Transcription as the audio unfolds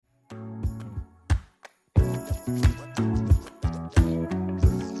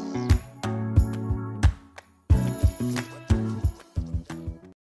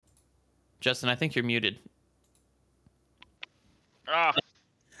Justin, I think you're muted. Ah,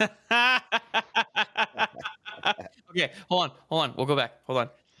 Okay, hold on. We'll go back. Hold on.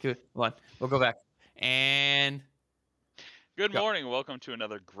 We'll go back. And good Go. morning. Welcome to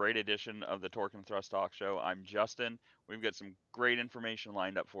another great edition of the Torque and Thrust Talk Show. I'm Justin. We've got some great information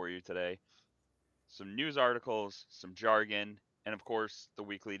lined up for you today. Some news articles, some jargon, and of course, the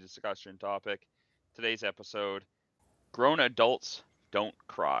weekly discussion topic. Today's episode, grown adults don't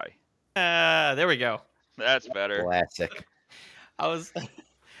cry. there we go. That's better. Classic. I was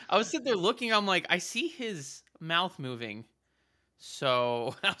sitting there looking, I'm like, I see his mouth moving.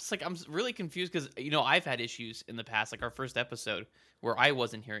 So I was like, I'm really confused because, I've had issues in the past, like our first episode where I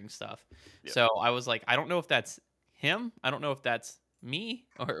wasn't hearing stuff. Yep. So I was like, I don't know if that's him. I don't know if that's me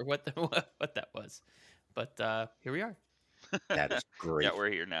or what that was. But here we are. That is great. Yeah,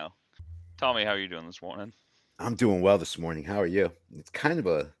 we're here now. Tommy, how are you doing this morning? I'm doing well this morning. How are you? It's kind of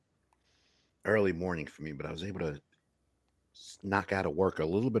a early morning for me, but I was able to knock out of work a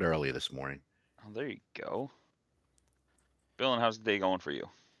little bit early this morning. Oh, there you go. Bill, and how's the day going for you?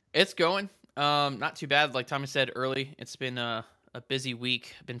 It's going. Not too bad. Like Tommy said early, it's been a busy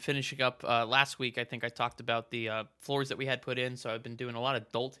week. I've been finishing up last week. I think I talked about the floors that we had put in. So I've been doing a lot of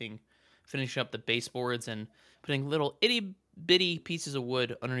adulting, finishing up the baseboards and putting little itty bitty pieces of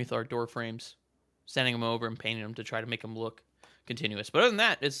wood underneath our door frames, sanding them over and painting them to try to make them look continuous. But other than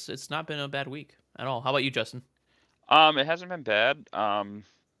that, it's not been a bad week at all. How about you, Justin? It hasn't been bad.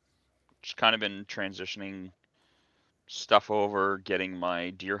 Just kind of been transitioning stuff over, getting my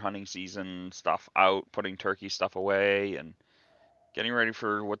deer hunting season stuff out, putting turkey stuff away, and getting ready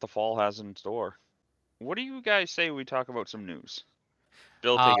for what the fall has in store. What do you guys say we talk about some news?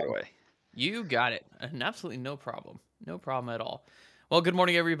 Bill, take it away. You got it. And absolutely no problem. No problem at all. Well, good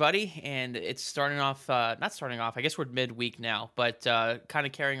morning, everybody. And it's starting off, not starting off, I guess we're midweek now, but kind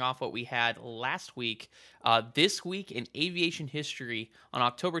of carrying off what we had last week. This week in aviation history on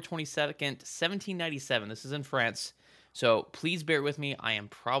October 22nd, 1797. This is in France. So please bear with me. I am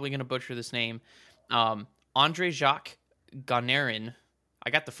probably going to butcher this name. André Jacques Gagarin, I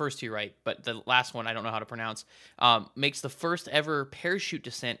got the first two right, but the last one I don't know how to pronounce, makes the first ever parachute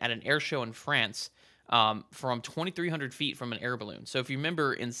descent at an air show in France from 2,300 feet from an air balloon. So if you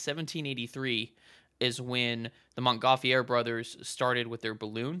remember, in 1783 is when the Montgolfier brothers started with their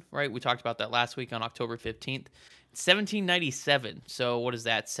balloon, right? We talked about that last week on October 15th. 1797, so what is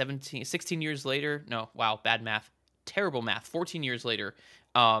that, 16 years later? No, wow, bad math. Terrible math. 14 years later,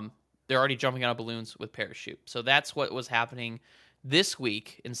 they're already jumping out of balloons with parachute. So that's what was happening this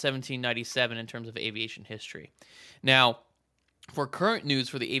week in 1797 in terms of aviation history. Now, for current news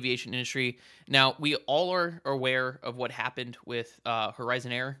for the aviation industry, now we all are aware of what happened with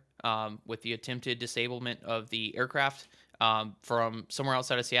Horizon Air, with the attempted disablement of the aircraft from somewhere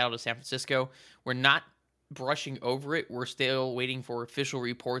outside of Seattle to San Francisco. We're not brushing over it. We're still waiting for official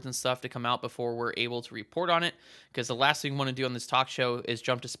reports and stuff to come out before we're able to report on it, because the last thing we want to do on this talk show is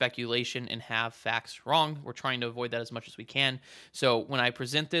jump to speculation and have facts wrong. We're trying to avoid that as much as we can. So when I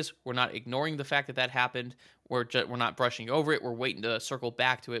present this, we're not ignoring the fact that that happened. We're not brushing over it. We're waiting to circle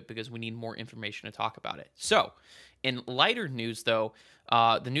back to it because we need more information to talk about it. So in lighter news, though,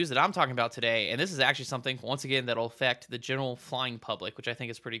 the news that I'm talking about today, and this is actually something, once again, that'll affect the general flying public, which I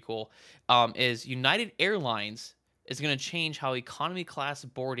think is pretty cool, is United Airlines is going to change how economy class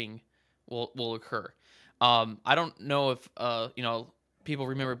boarding will occur. I don't know if, people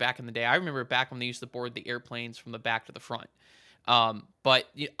remember back in the day. I remember back when they used to board the airplanes from the back to the front. But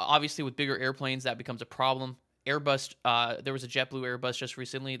obviously with bigger airplanes, that becomes a problem. Airbus, there was a JetBlue Airbus just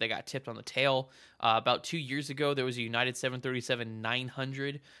recently that got tipped on the tail. About 2 years ago, there was a United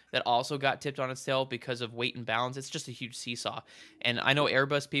 737-900 that also got tipped on its tail because of weight and balance. It's just a huge seesaw. And I know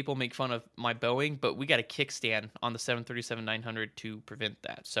Airbus people make fun of my Boeing, but we got a kickstand on the 737-900 to prevent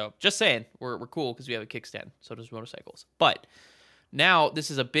that. So just saying, we're cool because we have a kickstand. So does motorcycles. But now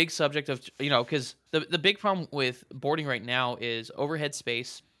this is a big subject of, because the big problem with boarding right now is overhead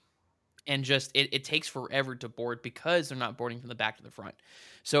space. And just it takes forever to board because they're not boarding from the back to the front.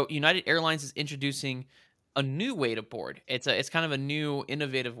 So United Airlines is introducing a new way to board. It's kind of a new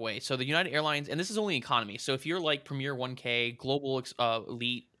innovative way. So the United Airlines, and this is only economy. So if you're like Premier 1K, Global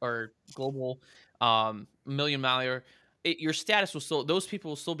Elite, or Global Million Miler, your status will still, those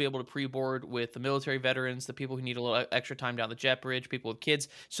people will still be able to pre-board with the military veterans, the people who need a little extra time down the jet bridge, people with kids.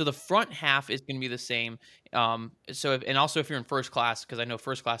 So the front half is going to be the same. And also if you're in first class, because I know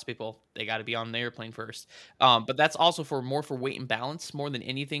first class people, they got to be on the airplane first. But that's also more for weight and balance more than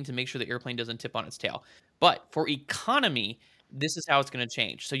anything, to make sure the airplane doesn't tip on its tail. But for economy, this is how it's going to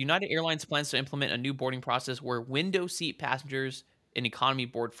change. So United Airlines plans to implement a new boarding process where window seat passengers in economy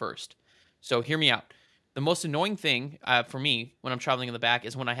board first. So hear me out. The most annoying thing for me when I'm traveling in the back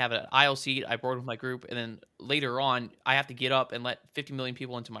is when I have an aisle seat, I board with my group, and then later on, I have to get up and let 50 million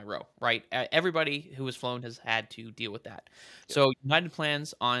people into my row, right? Everybody who has flown has had to deal with that. Yep. So United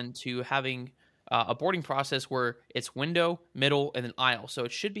plans on to having a boarding process where it's window, middle, and then aisle. So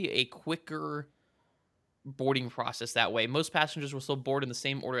it should be a quicker boarding process that way. Most passengers will still board in the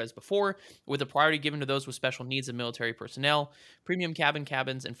same order as before, with a priority given to those with special needs and military personnel. Premium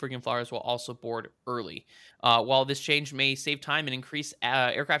cabins and frequent flyers will also board early. While this change may save time and increase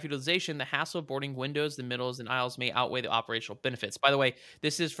aircraft utilization, the hassle of boarding windows, the middles, and aisles may outweigh the operational benefits. By the way,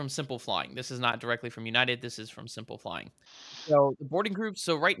 this is from Simple Flying. This is not directly from United. This is from Simple Flying. So the boarding groups.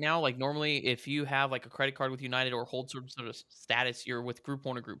 So right now, like normally, if you have like a credit card with United or hold some sort of status, you're with Group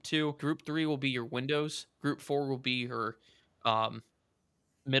 1 or Group 2. Group 3 will be your windows. Group 4 will be your um,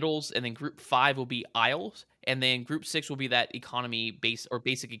 middles, and then Group 5 will be aisles, and then Group 6 will be that economy base or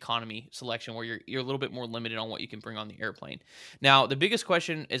basic economy selection where you're a little bit more limited on what you can bring on the airplane. Now, the biggest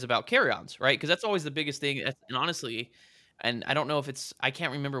question is about carry-ons, right? Because that's always the biggest thing. And honestly, and I don't know if I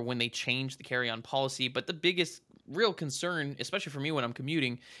can't remember when they changed the carry-on policy, but the biggest real concern, especially for me when I'm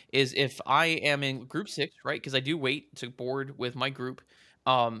commuting, is if I am in Group 6, right? Because I do wait to board with my group,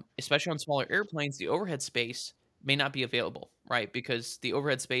 especially on smaller airplanes, the overhead space may not be available, right? Because the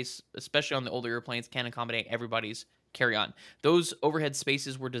overhead space, especially on the older airplanes, can't accommodate everybody's carry-on. Those overhead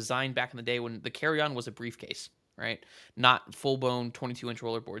spaces were designed back in the day when the carry-on was a briefcase, right? Not full-blown 22-inch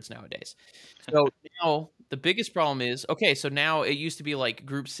rollerboards nowadays. So now the biggest problem is, okay, so now it used to be like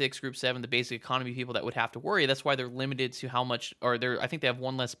Group 6, Group 7, the basic economy people that would have to worry. That's why they're limited to how much, or I think they have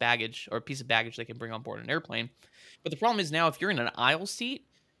one less baggage or a piece of baggage they can bring on board an airplane. But the problem is now if you're in an aisle seat,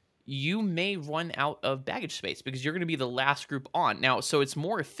 you may run out of baggage space because you're going to be the last group on. Now, so it's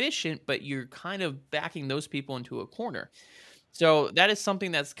more efficient, but you're kind of backing those people into a corner. So that is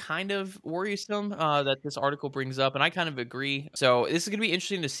something that's kind of worrisome that this article brings up, and I kind of agree. So this is going to be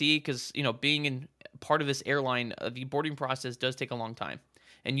interesting to see because, being in part of this airline, the boarding process does take a long time.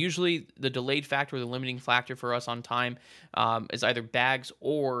 And usually the delayed factor or the limiting factor for us on time is either bags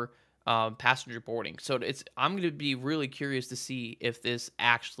or passenger boarding. So I'm going to be really curious to see if this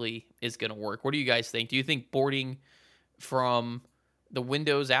actually is going to work. What do you guys think? Do you think boarding from the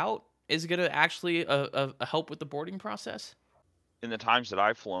windows out is going to actually help with the boarding process? In the times that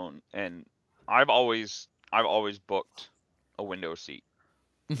I've flown, and I've always booked a window seat,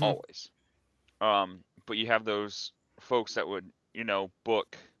 Mhm. always. But you have those folks that would,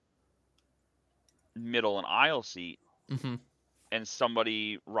 book middle and aisle seat, Mhm. and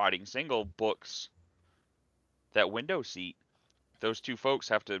somebody riding single books that window seat. Those two folks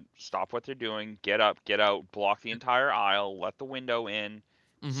have to stop what they're doing, get up, get out, block the entire aisle, let the window in,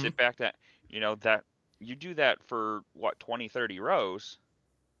 Mhm. sit back. That you do that for what, 20, 30 rows,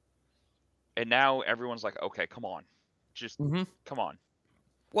 and now everyone's like, okay, come on, just Mhm. come on.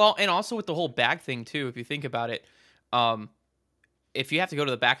 Well, and also with the whole bag thing too, if you think about it, um, if you have to go to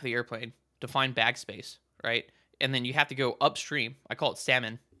the back of the airplane to find bag space, right? And then you have to go upstream. I call it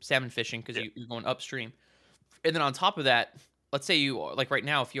salmon fishing because Yeah. you're going upstream. And then on top of that, let's say like right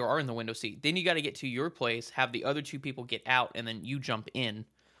now, if you are in the window seat, then you got to get to your place, have the other two people get out, and then you jump in.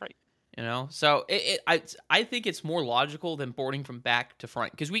 Right. So I think it's more logical than boarding from back to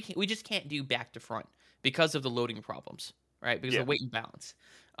front because we just can't do back to front because of the loading problems, right? Because of Yeah. the weight and balance.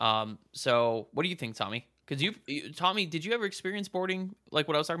 So what do you think, Tommy? Because Tommy, did you ever experience boarding like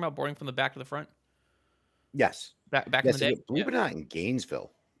what I was talking about, boarding from the back to the front Yes. back in the Yes. day? Believe it or not, in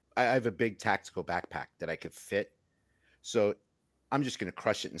Gainesville, I have a big tactical backpack that I could fit. So I'm just going to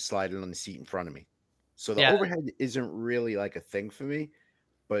crush it and slide it on the seat in front of me. So the Yeah. overhead isn't really like a thing for me,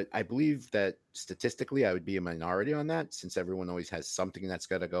 but I believe that statistically I would be a minority on that since everyone always has something that's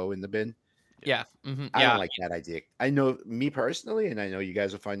got to go in the bin. Yeah. Mm-hmm. I Yeah. don't like that idea. I know me personally, and I know you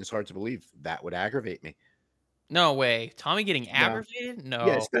guys will find this hard to believe, that would aggravate me. No way. Tommy getting No. aggravated? Yeah,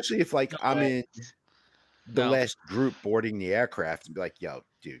 No. especially if like No I'm way. in the No. last group boarding the aircraft and be like, yo,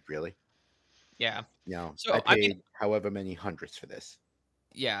 dude, really? Yeah. I So I mean, paid however many hundreds for this.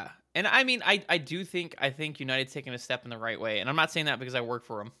 yeah. And I mean, I think United's taking a step in the right way. And I'm not saying that because I work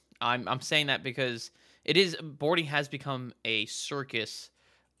for them. I'm saying that because boarding has become a circus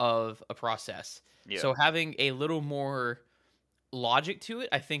of a process. Yeah. So having a little more logic to it,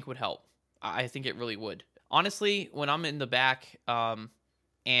 I think would help. I think it really would. Honestly, when I'm in the back,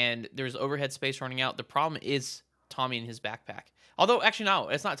 and there's overhead space running out, the problem is Tommy and his backpack. Although, actually, no,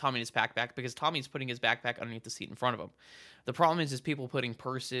 it's not Tommy and his backpack because Tommy's putting his backpack underneath the seat in front of him. The problem is people putting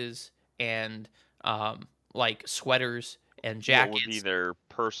purses and like sweaters and What would be jackets. their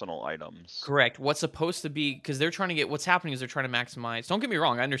personal items? Correct. What's supposed to be, because they're trying to get, what's happening is they're trying to maximize. Don't get me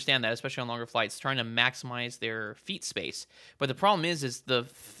wrong, I understand that, especially on longer flights, trying to maximize their feet space. But the problem is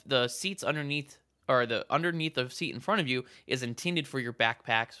the seats underneath, or the underneath the seat in front of you is intended for your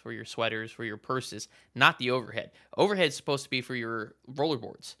backpacks, for your sweaters, for your purses, not the overhead. Overhead is supposed to be for your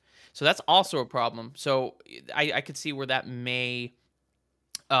rollerboards. So that's also a problem. So I could see where that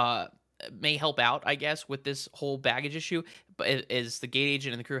uh may help out, I guess, with this whole baggage issue. But is the gate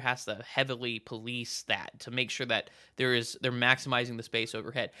agent and the crew has to heavily police that to make sure that they're maximizing the space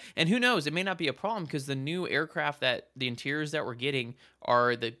overhead. And who knows, it may not be a problem because the new aircraft, that the interiors that we're getting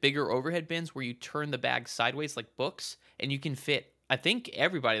are the bigger overhead bins where you turn the bag sideways like books, and you can fit, I think,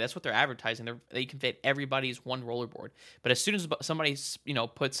 everybody. That's what they're advertising. They can fit everybody's one rollerboard. But as soon as somebody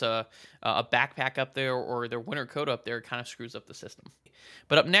puts a backpack up there or their winter coat up there, it kind of screws up the system.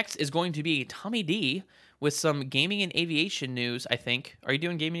 But up next is going to be Tommy D with some gaming and aviation news, I think. Are you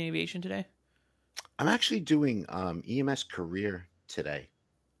doing gaming and aviation today? I'm actually doing EMS career today.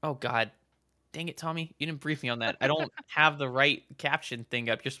 Oh, God. Dang it, Tommy. You didn't brief me on that. I don't have the right caption thing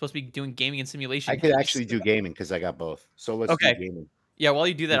up. You're supposed to be doing gaming and simulation I could news. actually do gaming because I got both. So let's do Okay. gaming. Yeah, while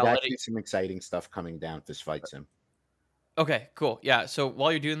you do that, There's I'll let actually it. some exciting stuff coming down this flight sim. Okay, cool. Yeah, so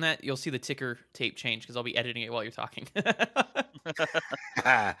while you're doing that, you'll see the ticker tape change because I'll be editing it while you're talking.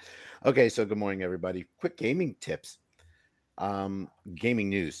 Okay, so good morning, everybody. Quick gaming tips. Gaming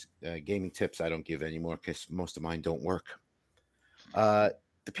news. Gaming tips I don't give anymore because most of mine don't work. The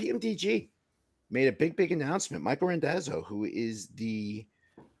PMDG made a big announcement. Michael Randazzo, who is the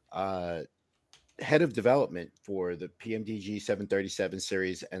head of development for the PMDG 737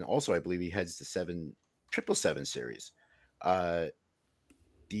 series, and also I believe he heads the 777 series. The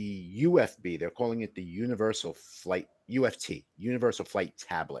UFB, they're calling it the Universal Flight UFT, Universal Flight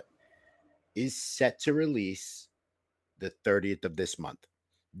Tablet, is set to release the 30th of this month.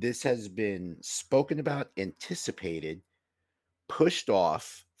 This has been spoken about, anticipated, pushed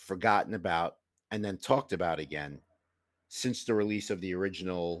off, forgotten about, and then talked about again since the release of the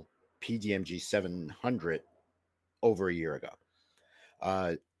original PDMG 700 over a year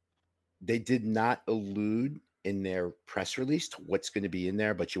ago. They did not allude in their press release to what's going to be in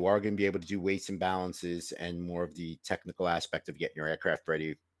there, but you are going to be able to do weights and balances and more of the technical aspect of getting your aircraft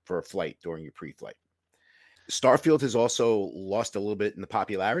ready for a flight during your pre-flight. Starfield has also lost a little bit in the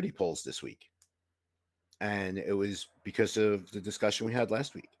popularity polls this week. And it was because of the discussion we had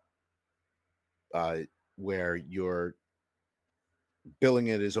last week, where you're billing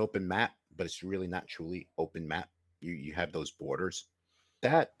it as open map, but it's really not truly open map. You have those borders.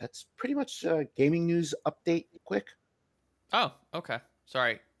 That's pretty much gaming news update quick. Oh, okay.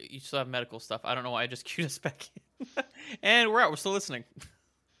 Sorry. You still have medical stuff. I don't know why I just queued us back in. And we're out. We're still listening.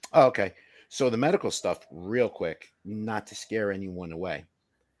 Oh, okay. So the medical stuff real quick, not to scare anyone away.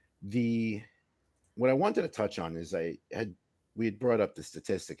 What I wanted to touch on is we had brought up the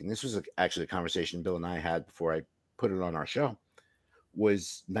statistic, and this was actually a conversation Bill and I had before I put it on our show,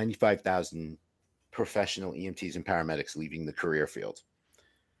 was 95,000 professional EMTs and paramedics leaving the career field.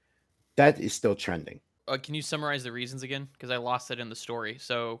 That is still trending. Can you summarize the reasons again? Because I lost it in the story.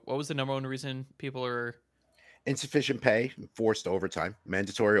 So what was the number one reason people are... Insufficient pay, forced overtime,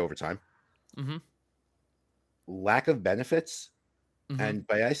 mandatory overtime, lack of benefits, and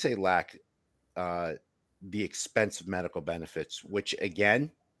by I say lack, the expensive medical benefits, which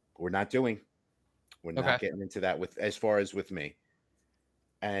again, we're not doing. We're not getting into that with as far as with me.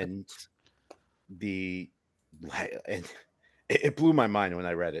 And it blew my mind when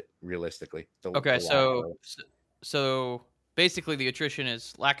I read it. Realistically, so basically, the attrition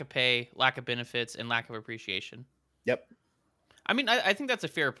is lack of pay, lack of benefits, and lack of appreciation. Yep. I mean, I think that's a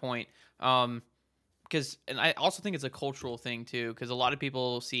fair point. Because, and I also think it's a cultural thing too, because a lot of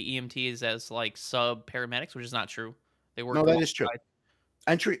people see EMTs as like sub paramedics, which is not true. They work. No, that is true.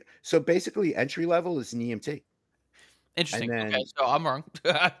 So basically, entry level is an EMT. Interesting. Okay, so I'm wrong.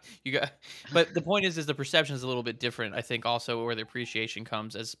 But the point is the perception is a little bit different. I think also where the appreciation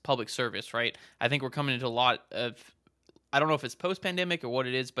comes as public service, right? I think we're coming into a lot of, I don't know if it's post pandemic or what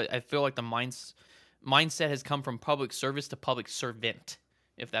it is, but I feel like the mindset has come from public service to public servant,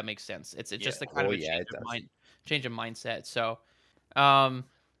 if that makes sense. It's just a kind of a change of mindset. So,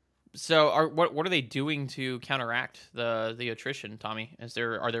 what are they doing to counteract the attrition, Tommy?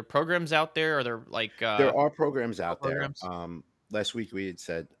 Are there programs out there? Are there like there are programs out there. Last week we had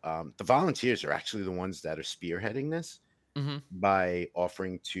said the volunteers are actually the ones that are spearheading this by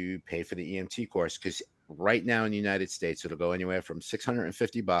offering to pay for the EMT course, because right now in the United States it'll go anywhere from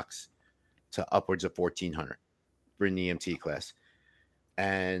 $650 to upwards of $1,400 for an EMT class.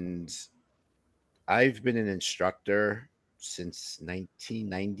 And I've been an instructor since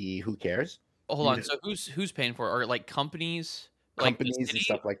 1990. Who cares? Hold on. So who's paying for it? Are it like companies, like Companies and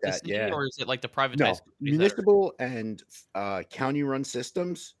stuff like that. Yeah. or is it like the privatized No, companies that are? municipal and county-run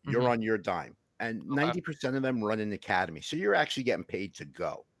systems, you're Mhm. on your dime, and Okay. 90% of them run an academy, so you're actually getting paid to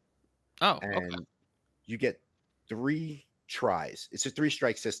go, Oh, okay. and you get 3 tries. It's a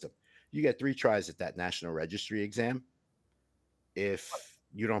 3-strike system. You get 3 tries at that National Registry exam. If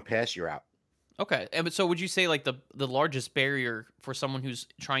you don't pass, you're out. Okay. But so would you say like the largest barrier for someone who's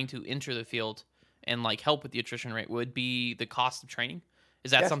trying to enter the field and like help with the attrition rate would be the cost of training?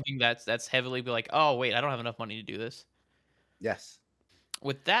 Is that Yes, something that's heavily be like, oh wait, I don't have enough money to do this? yes.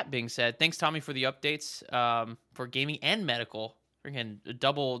 With that being said, thanks Tommy for the updates for gaming and medical. Freaking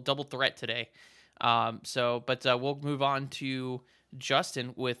double threat today. But we'll move on to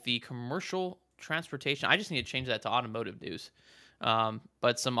Justin with the commercial transportation. I just need to change that to automotive news.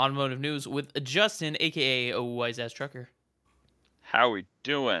 But some automotive news with Justin, aka a wise ass trucker. How we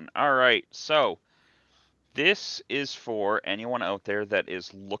doing? All right. So this is for anyone out there that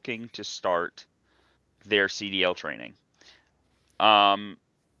is looking to start their CDL training.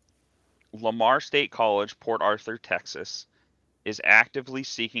 Lamar State College, Port Arthur, Texas, is actively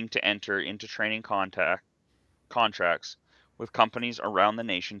seeking to enter into training contracts with companies around the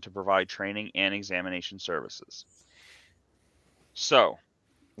nation to provide training and examination services. So,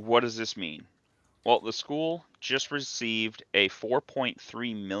 what does this mean? Well, the school just received a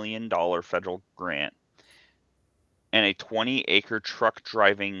 $4.3 million federal grant and a 20-acre truck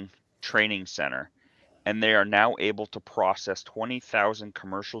driving training center, and they are now able to process 20,000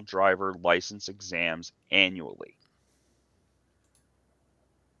 commercial driver license exams annually.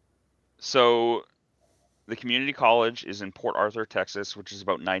 So the community college is in Port Arthur, Texas, which is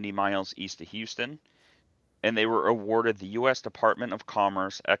about 90 miles east of Houston, and they were awarded the U.S. Department of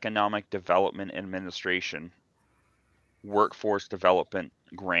Commerce Economic Development Administration Workforce Development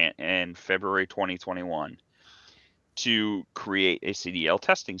Grant in February 2021 to create a CDL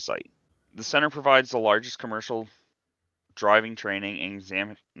testing site. The center provides the largest commercial driving training and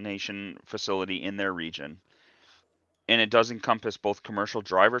examination facility in their region, and it does encompass both commercial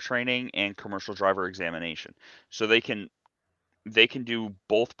driver training and commercial driver examination. So they can do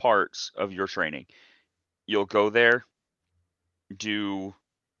both parts of your training. You'll go there, do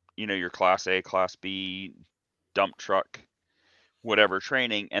your class A, class B, dump truck, whatever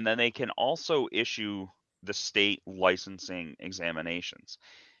training, and then they can also issue the state licensing examinations.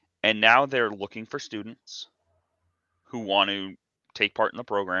 And now they're looking for students who want to take part in the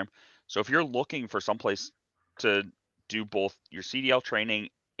program. So if you're looking for someplace to do both your CDL training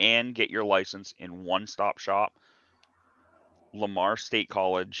and get your license in one-stop shop, Lamar State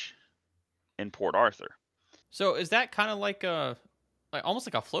College in Port Arthur. So is that kind of like almost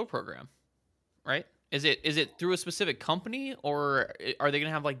like a flow program, right? Is it through a specific company or are they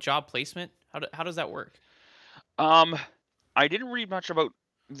gonna have like job placement? How does that work? I didn't read much about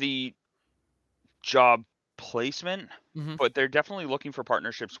the job placement, Hmm. but they're definitely looking for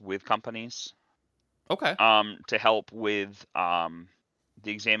partnerships with companies Okay. to help with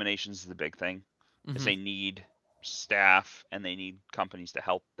the examinations is the big thing, is Hmm. they need staff and they need companies to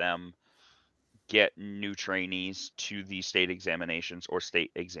help them get new trainees to the state examinations or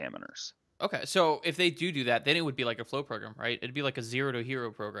state examiners. Okay. So if they do that, then it would be like a flow program, right? It'd be like a zero to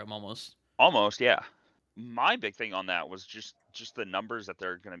hero program almost. Almost, yeah. My big thing on that was just the numbers that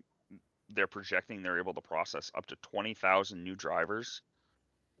they're projecting they're able to process up to 20,000 new drivers.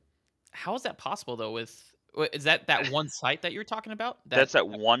 How is that possible though? Is that one site that you're talking about? That's at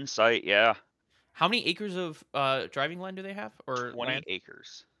one site, yeah. How many acres of driving land do they have, or 20 land?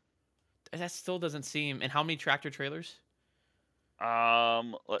 acres. That still doesn't seem. And how many tractor trailers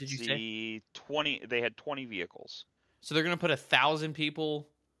did Let's you say? see, 20. They had 20 vehicles. So they're gonna put 1,000 people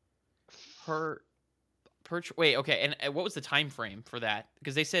per wait, okay. And what was the time frame for that?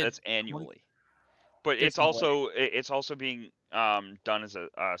 Because they said That's 20. annually, but There's no way. it's also being done as a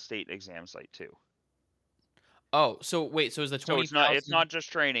state exam site too. Oh, so wait, so is the So it's 20,000? not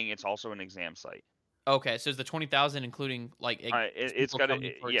just training; it's also an exam site. Okay, so is the 20,000 including like It's people got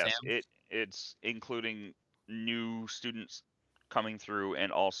coming for yes, exams? it's including new students coming through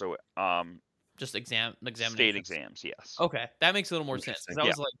and also Just state examinations. exams. Yes. Okay, that makes a little more sense because Interesting. I Yeah.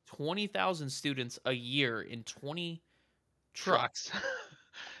 was like 20,000 students a year in 20 trucks. Trucks.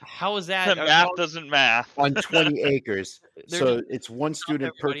 How is that? The math doesn't math. On 20 acres. They're just So it's one stuff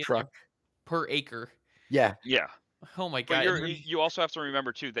student per everybody in there truck. per acre. Yeah. Yeah. Oh my But god! And you also have to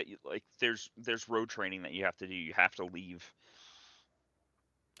remember too that there's road training that you have to do. You have to leave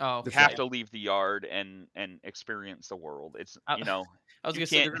Oh, The okay. have flight. to leave the yard and experience the world. It's I, I was you gonna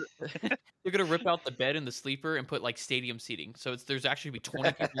say can't. they're gonna rip out the bed and the sleeper and put like stadium seating. So there's actually be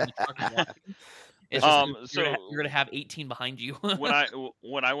 20 people in the truck and walking. It's just So you're gonna have 18 behind you.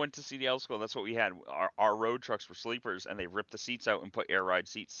 when I went to CDL school, that's what we had. Our road trucks were sleepers, and they ripped the seats out and put air ride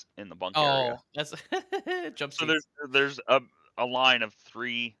seats in the bunk area. Oh, that's jump So seats. there's a line of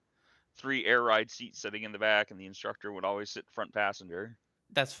three air ride seats sitting in the back, and the instructor would always sit front passenger.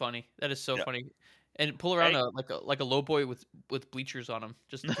 That's funny. That is so Yeah. funny. And pull around Hey. like a low boy with bleachers on him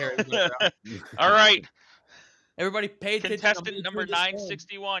just to carry everybody around. All right, Everybody pay attention. I'm contestant gonna number do this thing.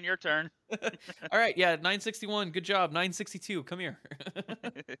 961, your turn. All right, yeah, 961. Good job. 962. Come here.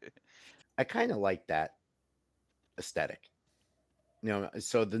 I kind of like that aesthetic.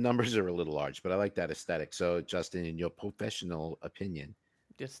 So the numbers are a little large, but I like that aesthetic. So, Justin, in your professional opinion,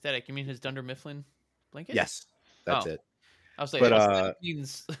 The aesthetic. You mean his Dunder Mifflin blanket? yes, that's Oh, it. I was like, But aesthetic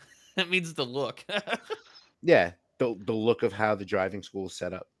means it means the look. yeah, the look of how the driving school is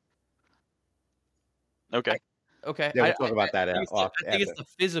set up. Okay. Okay. Yeah, we'll talk about that I think off I think it's after. the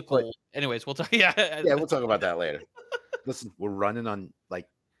physical. Anyways, we'll talk. Yeah. Yeah, we'll talk about that later. Listen, we're running on like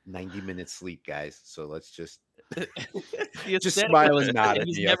 90 minutes sleep, guys. So let's just The just aesthetic smile was and nod something at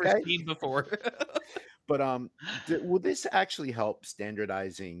he's me, never okay? seen before. But will this actually help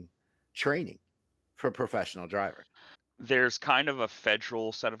standardizing training for professional drivers? There's kind of a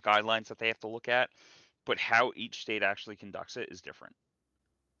federal set of guidelines that they have to look at, but how each state actually conducts it is different.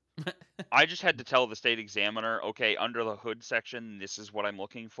 I just had to tell the state examiner, okay, under the hood section, this is what I'm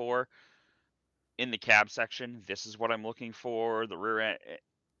looking for. In the cab section, this is what I'm looking for. The rear end,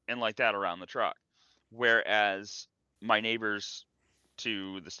 and like that around the truck. Whereas my neighbors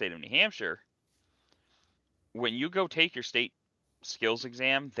to the state of New Hampshire, when you go take your state skills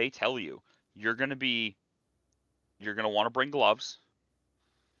exam, they tell you you're going to want to bring gloves.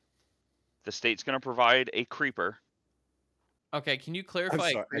 The state's going to provide a creeper. Okay, can you I'm clarify?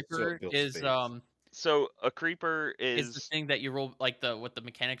 sorry, I saw Creeper Bill's face. So a creeper is the is thing that you roll like the what the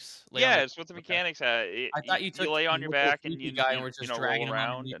mechanics lay on yeah, the. it's what the Okay. mechanics. I thought you You took lay on the your local back and creepy guy and were just roll dragging him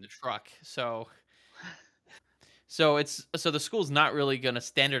around underneath and the truck. So the school's not really going to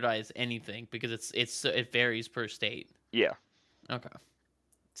standardize anything because it varies per state. yeah. Okay.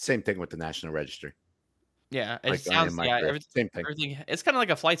 Same thing with the National Register. Yeah, it Like sounds in my yeah, career. Same thing. everything it's kind of like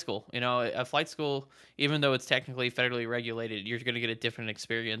a flight school, a flight school, even though it's technically federally regulated, you're going to get a different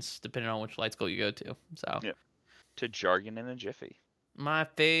experience depending on which flight school you go to. So, Yeah. To jargon in a jiffy. my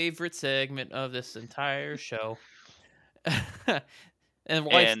favorite segment of this entire show. And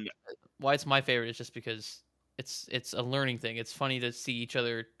why it's my favorite is just because it's a learning thing. It's funny to see each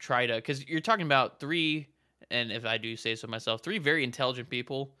other try to cuz you're talking about three, and if I do say so myself, three very intelligent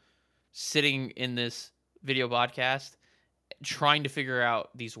people sitting in this video podcast trying to figure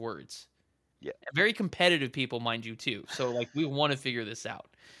out these words. Yeah. Very competitive people, mind you, too. So like we want to figure this out.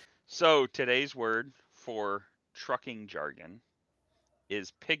 So today's word for trucking jargon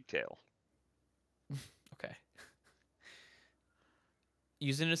is pigtail. Okay.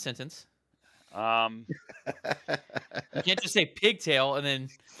 Use it in a sentence. Um You can't just say pigtail and then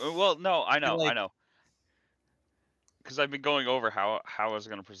well, no, I know. like- Because I've been going over how I was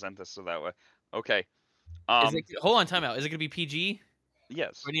going to present this so that way. Okay. hold on, time out. Is it gonna be PG?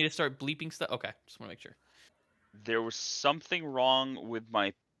 Yes. Do I need to start bleeping stuff? Okay, just want to make sure. There was something wrong with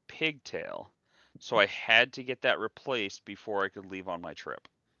my pigtail, so I had to get that replaced before I could leave on my trip.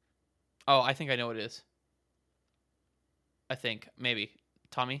 Oh, I think I know what it is. I think maybe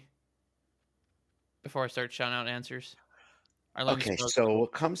Tommy. Before I start shouting out answers. Okay, so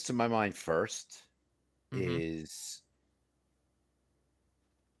what comes to my mind 1st Mhm. is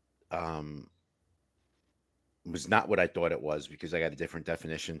was not what I thought it was because I got a different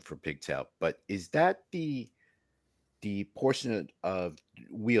definition for pigtail. But is that the portion of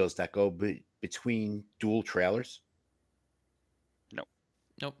wheels that go between dual trailers?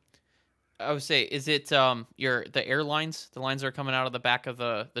 Nope. I would say, is it the airlines? The lines that are coming out of the back of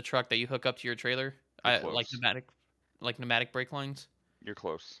the truck that you hook up to your trailer, like pneumatic brake lines. You're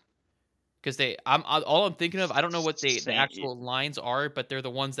close. Because all I'm thinking of, I don't know what the Same- actual lines are, but they're the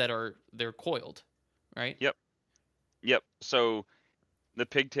ones that they're coiled, right? Yep. So the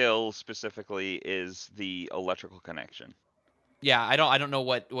pigtail specifically is the electrical connection. Yeah, I don't know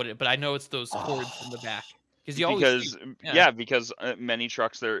what it, but I know it's those cords in the back. Because many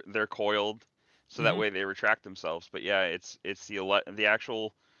trucks they're coiled, so that Mhm. way they retract themselves. But yeah, it's the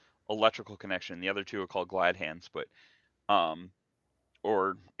actual electrical connection. The other two are called glide hands, but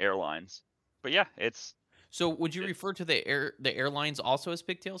or airlines. But yeah, it's So would you refer to the airlines also as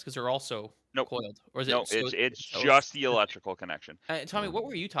pigtails because they're also Nope. coiled, or is No, it so it's so just the specific? electrical connection. Tommy, what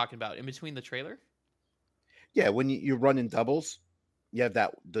were you talking about in between the trailer? Yeah, when you're running doubles, you have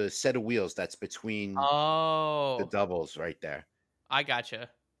the set of wheels that's between the Oh, doubles right there. I gotcha.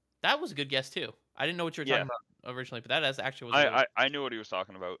 That was a good guess too. I didn't know what you were Yeah. talking about originally, but that actually was really. I knew what he was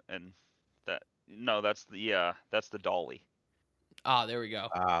talking about, and that's the dolly. Ah, there we go.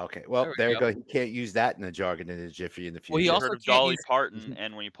 Ah, okay. There Well, there we you go. go. You can't use that in a jargon in a jiffy in the Well, he future. You also heard of can't dolly use. parton,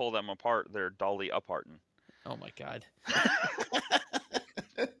 and when you pull them apart, they're dolly apartin. Oh my god,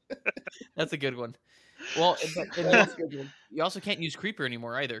 that's a good one. Well, and you also can't use creeper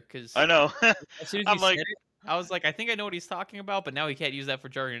anymore either because I know. as soon as you I'm said like, it, I was like, I think I know what he's talking about, but now he can't use that for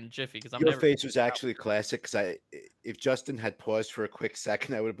jargon in Jiffy because I'm Your never. face was actually classic because if Justin had paused for a quick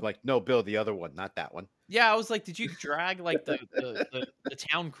second, I would have been like, "No, Bill, the other one, not that one." Yeah, I was like, did you drag like the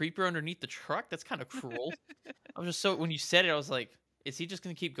town creeper underneath the truck? That's kind of cruel. I was just so when you said it, I was like, is he just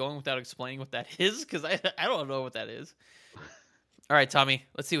gonna keep going without explaining what that is? Because I don't know what that is. All right, Tommy,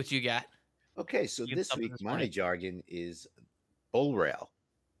 let's see what you got. Okay, so You get this something week this my morning. jargon is bull rail.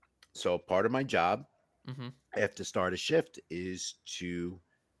 So part of my job Hmm. after start a shift is to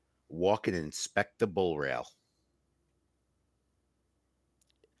walk and inspect the bull rail.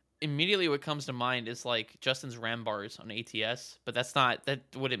 Immediately, what comes to mind is like Justin's ram bars on ATS, but that's not that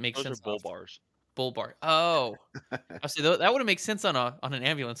would it make those are sense bull of bars. bull bar. Oh, I see. That would make sense on an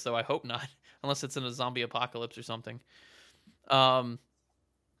ambulance, though. I hope not, unless it's in a zombie apocalypse or something. Um,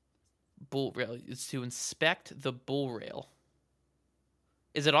 bull rail is to inspect the bull rail.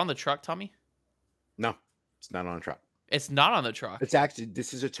 Is it on the truck, Tommy? No, it's not on a truck. It's not on the truck. It's actually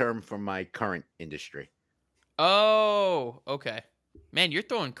this is a term from my current industry. Oh, okay. Man, you're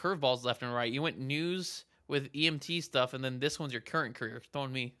throwing curveballs left and right. You went news with EMT stuff, and then this one's your current career,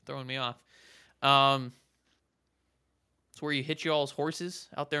 throwing me off. It's where you hit y'all's horses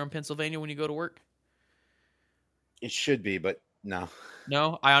out there in Pennsylvania when you go to work. It should be, but no.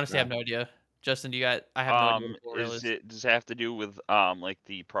 No, I honestly have No. no idea. Justin, do you got? I have no idea what bull rail is. Does it have to do with like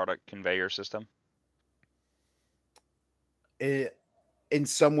the product conveyor system? In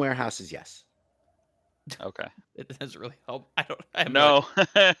some warehouses, yes. Okay. It doesn't really help. I don't. I have No.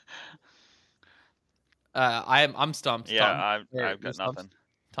 I'm stumped. Yeah, Tom, I've you're got stumped? nothing.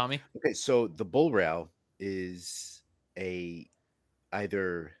 Tommy. Okay, so the bull rail is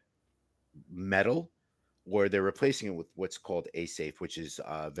either metal or they're replacing it with what's called a safe, which is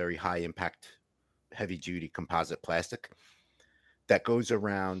very high impact, heavy duty composite plastic that goes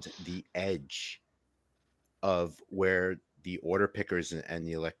around the edge of where the order pickers and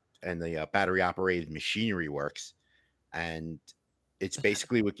the battery operated machinery works, and it's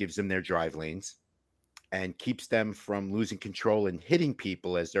basically what gives them their drive lanes and keeps them from losing control and hitting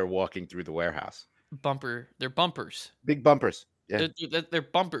people as they're walking through the warehouse. They're bumpers. Big bumpers. Yeah. They're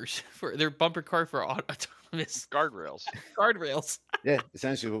bumpers for they're bumper car for autonomous Guardrails. guardrails. Yeah.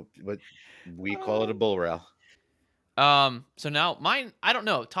 Essentially what we call it a bull rail. So now mine, I don't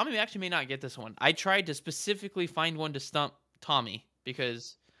know. Tommy actually may not get this one. I tried to specifically find one to stump Tommy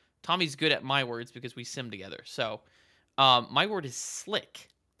because Tommy's good at my words because we sim together. So, my word is slick.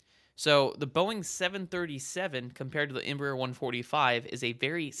 So the Boeing 737 compared to the Embraer 145 is a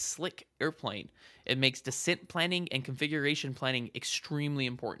very slick airplane. It makes descent planning and configuration planning extremely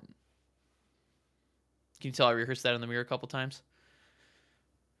important. Can you tell I rehearsed that in the mirror a couple times?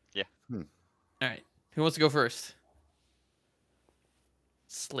 Yeah. All right. Who wants to go first?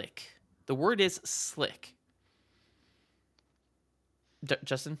 Slick. The word is slick.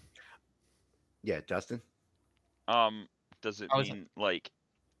 Justin? Yeah, Justin. Does it I was- mean like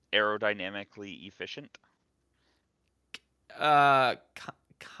aerodynamically efficient?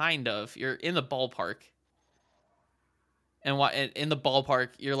 Kind of. You're in the ballpark. And what in the ballpark,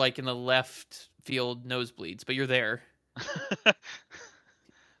 you're like in the left field nosebleeds, but you're there.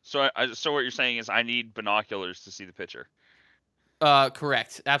 So so what you're saying is I need binoculars to see the picture.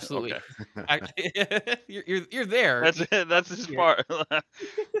 Correct. Absolutely. Okay. You're there. That's his part.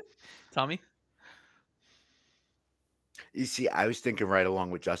 Tommy? You see, I was thinking right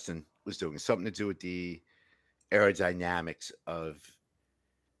along what Justin was doing, something to do with the aerodynamics of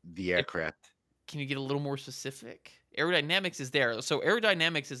the aircraft. Can you get a little more specific? Aerodynamics is there. So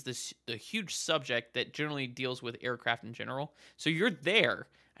aerodynamics is the huge subject that generally deals with aircraft in general. So you're there.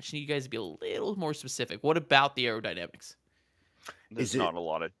 I just need you guys to be a little more specific. What about the aerodynamics? There's not a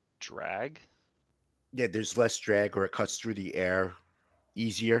lot of drag. Yeah, there's less drag, or it cuts through the air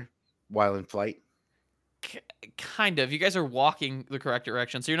easier while in flight. Kind of. You guys are walking the correct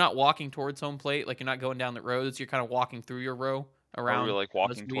direction. So you're not walking towards home plate. Like you're not going down the roads. You're kind of walking through your row around. Are we like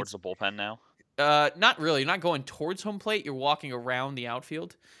walking towards the bullpen now? Not really. You're not going towards home plate. You're walking around the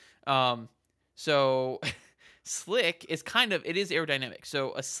outfield. So slick is it is aerodynamic.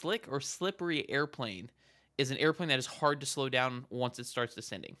 So a slick or slippery airplane is an airplane that is hard to slow down once it starts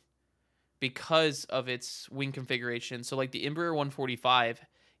descending because of its wing configuration. So like the Embraer 145,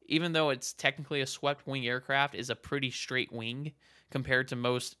 even though it's technically a swept wing aircraft, is a pretty straight wing compared to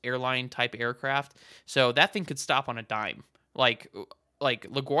most airline type aircraft. So that thing could stop on a dime. Like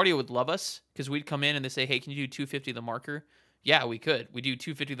LaGuardia would love us because we'd come in and they say, "Hey, can you do 250 the marker?" Yeah, we could. We do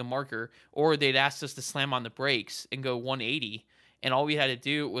 250 the marker, or they'd ask us to slam on the brakes and go 180, and all we had to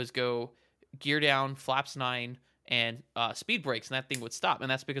do was go gear down, flaps 9, and speed brakes, and that thing would stop.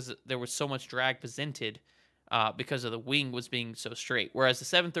 And that's because there was so much drag presented because of the wing was being so straight. Whereas the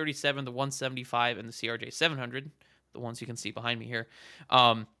 737, the 175, and the CRJ 700, the ones you can see behind me here,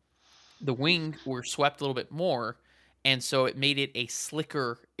 the wing were swept a little bit more, and so it made it a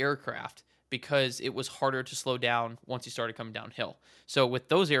slicker aircraft because it was harder to slow down once you started coming downhill. So with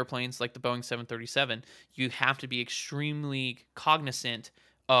those airplanes like the Boeing 737, you have to be extremely cognizant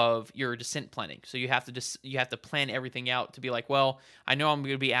of your descent planning. So you have to plan everything out to be like, well, I know I'm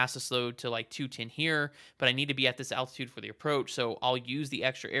going to be asked to slow to like 210 here, but I need to be at this altitude for the approach, so I'll use the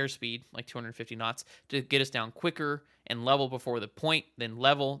extra airspeed, like 250 knots, to get us down quicker and level before the point, then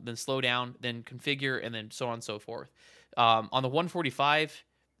level, then slow down, then configure, and then so on and so forth. On the 145,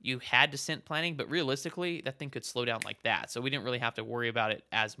 you had descent planning, but realistically, that thing could slow down like that. So we didn't really have to worry about it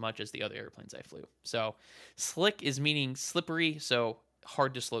as much as the other airplanes I flew. So slick is meaning slippery, so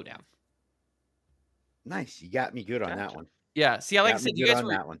hard to slow down. Nice. You got me good on that Gotcha. one. Yeah. See, like I Got me said, good on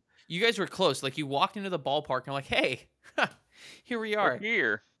that one. you guys were close. Like you walked into the ballpark and like, hey, here we are. We're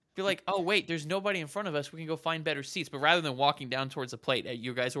here. Be like, oh wait, there's nobody in front of us. We can go find better seats. But rather than walking down towards the plate,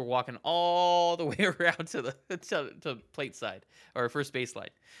 you guys were walking all the way around to the to plate side or first base line.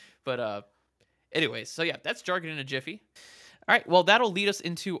 But anyways, so yeah, that's jargon in a jiffy. All right, well that'll lead us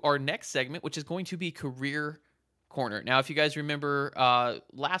into our next segment, which is going to be career corner. Now, if you guys remember,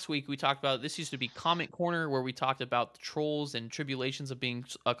 last week we talked about this used to be comment corner, where we talked about the trolls and tribulations of being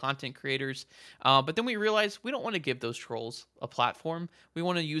content creators. But then we realized we don't want to give those trolls a platform. We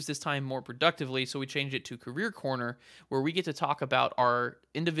want to use this time more productively, so we changed it to career corner, where we get to talk about our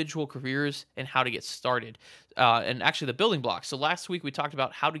individual careers and how to get started. And actually the building blocks. So last week we talked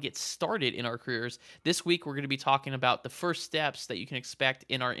about how to get started in our careers. This week we're going to be talking about the first steps that you can expect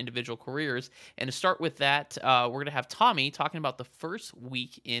in our individual careers. And to start with that, we're going to have Tommy talking about the first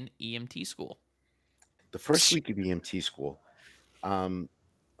week in EMT school. The first week of EMT school, a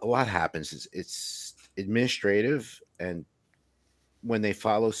lot happens. It's administrative, and when they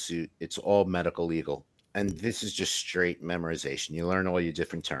follow suit, it's all medical legal. And this is just straight memorization. You learn all your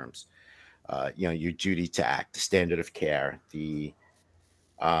different terms. Your duty to act, the standard of care, the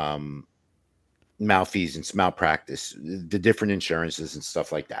malfeasance, malpractice, the different insurances and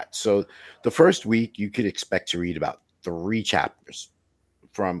stuff like that. So the first week, you could expect to read about 3 chapters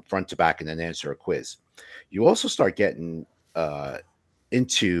from front to back and then answer a quiz. You also start getting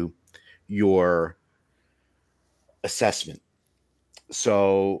into your assessment.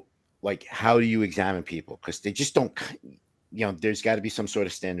 So, like, how do you examine people? Because they just don't, there's got to be some sort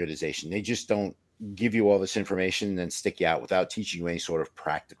of standardization. They just don't give you all this information and then stick you out without teaching you any sort of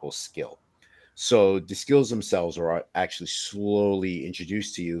practical skill. So the skills themselves are actually slowly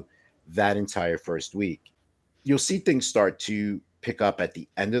introduced to you that entire first week. You'll see things start to pick up at the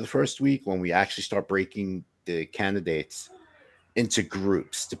end of the first week when we actually start breaking the candidates into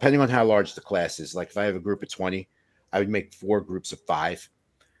groups, depending on how large the class is. Like if I have a group of 20, I would make 4 groups of 5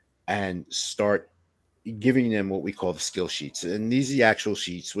 and start giving them what we call the skill sheets. And these are the actual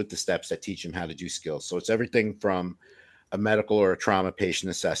sheets with the steps that teach them how to do skills. So it's everything from a medical or a trauma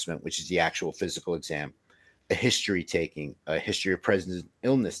patient assessment, which is the actual physical exam, a history taking, a history of present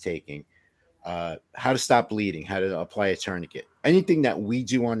illness taking, how to stop bleeding, how to apply a tourniquet. Anything that we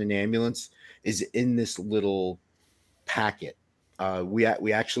do on an ambulance is in this little packet. We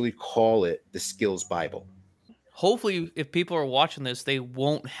actually call it the Skills Bible. Hopefully, if people are watching this, they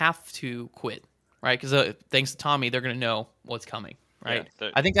won't have to quit, right? Because thanks to Tommy, they're going to know what's coming, right?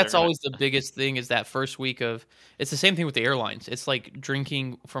 Yeah, I think that's always the biggest thing is that first week of, it's the same thing with the airlines. It's like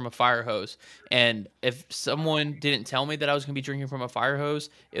drinking from a fire hose. And if someone didn't tell me that I was going to be drinking from a fire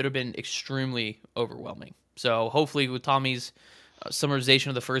hose, it would have been extremely overwhelming. So hopefully with Tommy's summarization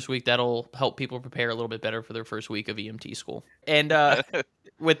of the first week, that'll help people prepare a little bit better for their first week of EMT school. And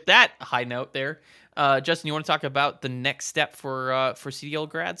with that high note there, Justin, you want to talk about the next step for CDL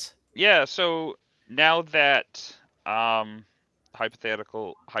grads? Yeah. So now that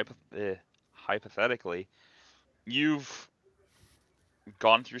hypothetically, you've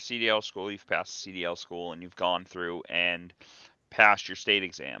gone through CDL school, you've passed CDL school, and you've gone through and passed your state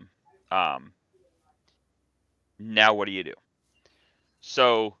exam. Now what do you do?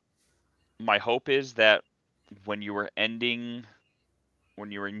 So my hope is that when you were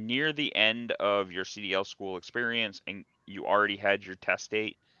near the end of your CDL school experience and you already had your test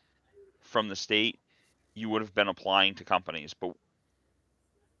date from the state, you would have been applying to companies. But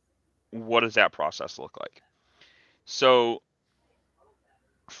what does that process look like? So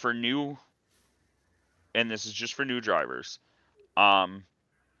for new, and this is just for new drivers,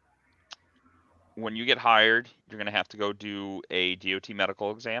 when you get hired, you're going to have to go do a DOT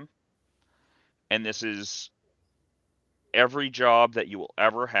medical exam. And this is every job that you will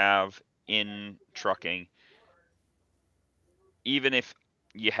ever have in trucking. Even if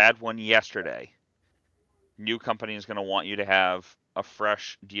you had one yesterday, new company is going to want you to have a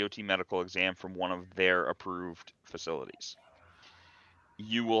fresh DOT medical exam from one of their approved facilities.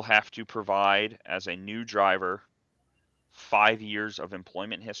 You will have to provide, as a new driver, 5 years of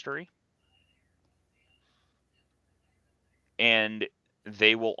employment history. And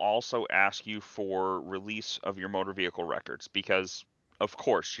they will also ask you for release of your motor vehicle records because, of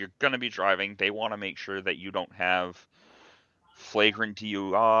course, you're going to be driving. They want to make sure that you don't have flagrant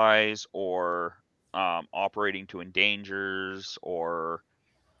DUIs or operating to endangers or,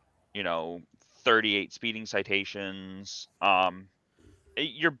 38 speeding citations.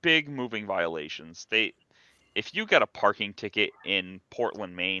 Your big moving violations. If you got a parking ticket in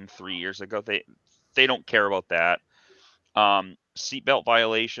Portland, Maine 3 years ago, they don't care about that. Seatbelt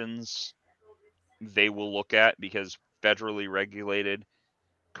violations, they will look at because federally regulated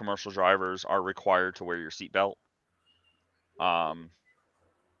commercial drivers are required to wear your seatbelt.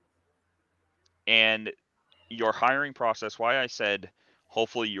 And your hiring process, why I said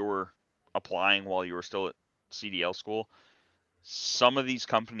hopefully you were applying while you were still at CDL school, some of these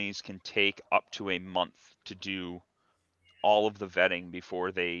companies can take up to a month to do all of the vetting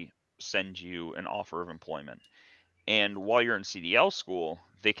before they send you an offer of employment. And while you're in CDL school,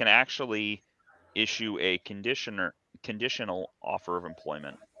 they can actually issue a conditional offer of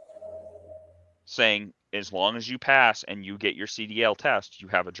employment saying as long as you pass and you get your CDL test, you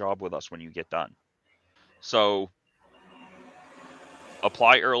have a job with us when you get done. So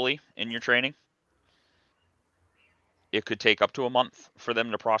apply early in your training. It could take up to a month for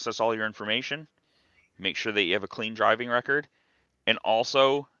them to process all your information, make sure that you have a clean driving record, and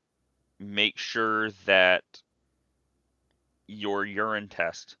also make sure that your urine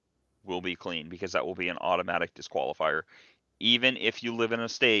test will be clean because that will be an automatic disqualifier. Even if you live in a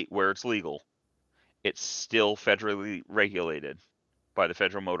state where it's legal, it's still federally regulated by the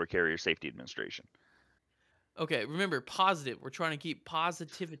Federal Motor Carrier Safety Administration. Okay, remember, positive. We're trying to keep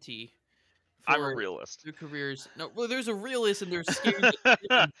positivity I'm a for realist. their careers. No, well, there's a realist and they're scaring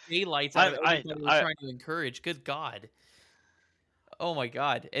the daylights out of everybody we're trying to encourage. Good God. Oh my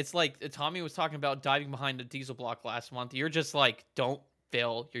God. It's like Tommy was talking about diving behind a diesel block last month. You're just like, don't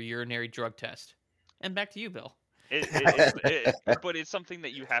fail your urinary drug test. And back to you, Bill. But it's something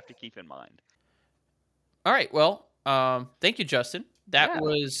that you have to keep in mind. All right. Well, thank you, Justin. That Yeah.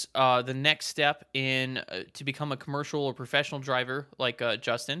 was the next step in to become a commercial or professional driver like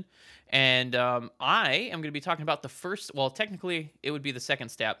Justin. And I am going to be talking about the first, well, technically it would be the second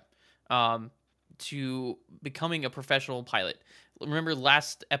step to becoming a professional pilot. Remember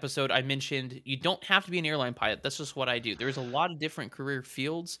last episode I mentioned you don't have to be an airline pilot. That's just what I do. There's a lot of different career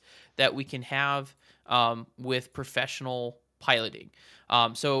fields that we can have with professional piloting.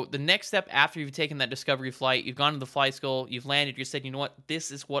 So the next step after you've taken that discovery flight, you've gone to the flight school, you've landed, you said, you know what, this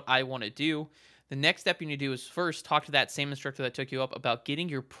is what I want to do. The next step you need to do is first talk to that same instructor that took you up about getting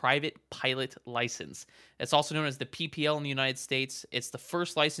your private pilot license. It's also known as the PPL in the United States. It's the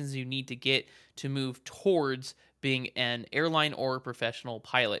first license you need to get to move towards being an airline or a professional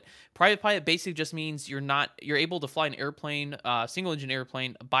pilot. Private pilot basically just means you're able to fly an airplane, single engine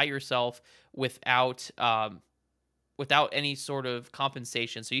airplane by yourself without any sort of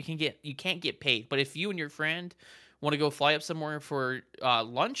compensation. So you can't get paid. But if you and your friend want to go fly up somewhere for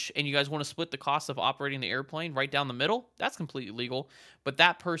lunch and you guys want to split the cost of operating the airplane right down the middle, that's completely legal. But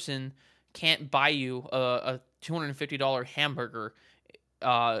that person can't buy you a $250 hamburger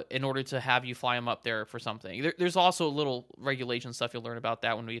in order to have you fly them up there for something. There's also little regulation stuff you'll learn about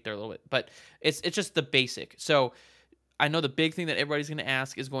that when we get there a little bit. But it's just the basic. So I know the big thing that everybody's going to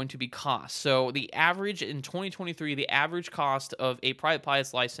ask is going to be cost. So the average in 2023, the average cost of a private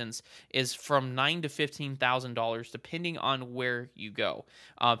pilot's license is from $9,000 to $15,000, depending on where you go.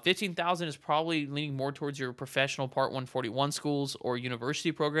 15,000 is probably leaning more towards your professional Part 141 schools or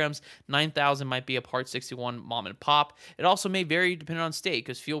university programs. 9,000 might be a Part 61 mom and pop. It also may vary depending on state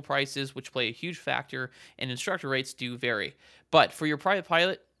because fuel prices, which play a huge factor, and instructor rates do vary. But for your private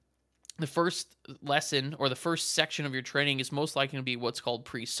pilot, the first lesson or the first section of your training is most likely to be what's called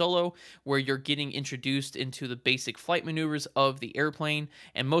pre-solo, where you're getting introduced into the basic flight maneuvers of the airplane,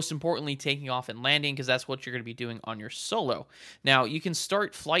 and most importantly, taking off and landing, because that's what you're going to be doing on your solo. Now, you can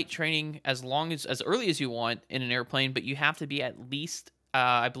start flight training as early as you want in an airplane, but you have to be at least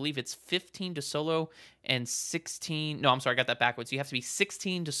I believe it's 15 to solo and 16. No, I'm sorry, I got that backwards. You have to be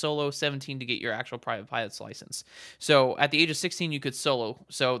 16 to solo, 17 to get your actual private pilot's license. So at the age of 16, you could solo.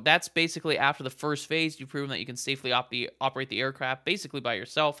 So that's basically after the first phase, you've proven that you can safely operate the aircraft basically by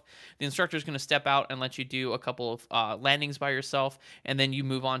yourself. The instructor is going to step out and let you do a couple of landings by yourself, and then you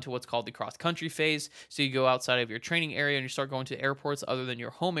move on to what's called the cross-country phase. So you go outside of your training area and you start going to airports other than your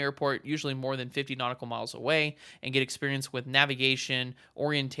home airport, usually more than 50 nautical miles away, and get experience with navigation,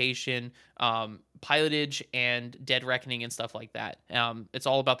 orientation, pilotage, and dead reckoning and stuff like that. It's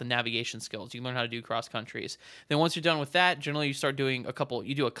all about the navigation skills. You learn how to do cross countries. Then once you're done with that, generally you start doing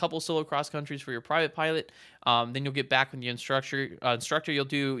you do a couple solo cross countries for your private pilot. Then you'll get back with the instructor. You'll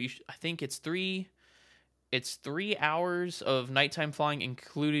do, I think it's 3 hours of nighttime flying,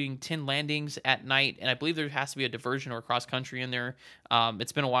 including 10 landings at night. And I believe there has to be a diversion or cross country in there.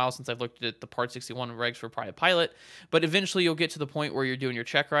 It's been a while since I've looked at the Part 61 regs for private pilot, but eventually you'll get to the point where you're doing your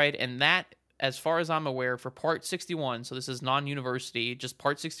check ride. And that, as far as I'm aware, for Part 61, so this is non-university, just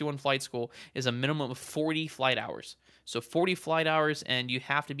Part 61 flight school, is a minimum of 40 flight hours. So 40 flight hours, and you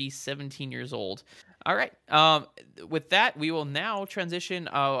have to be 17 years old. All right. With that, we will now transition.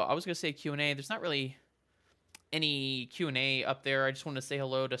 I was going to say Q&A. There's not really any Q&A up there. I just want to say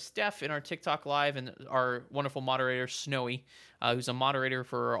hello to Steph in our TikTok live and our wonderful moderator, Snowy, who's a moderator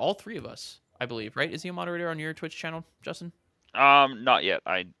for all three of us, I believe, right? Is he a moderator on your Twitch channel, Justin? Not yet.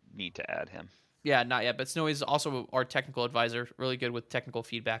 I need to add him. Yeah, not yet. But Snowy's also our technical advisor, really good with technical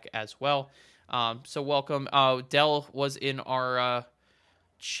feedback as well. So welcome. Dell was in our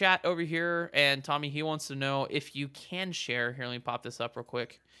chat over here, and Tommy, he wants to know if you can share. Here, let me pop this up real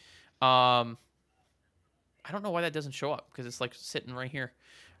quick. I don't know why that doesn't show up because it's like sitting right here.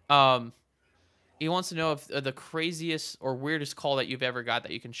 He wants to know if the craziest or weirdest call that you've ever got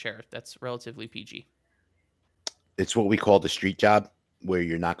that you can share. That's relatively PG. It's what we call the street job, where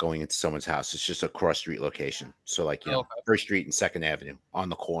you're not going into someone's house. It's just a cross street location. So like, you know, First Street and Second Avenue on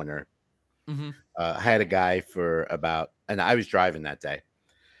the corner. Mm-hmm. I had a guy and I was driving that day.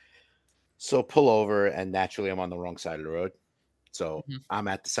 So pull over, and naturally I'm on the wrong side of the road. So I'm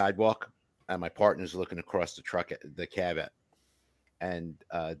at the sidewalk, and my partner's looking across the cab at, and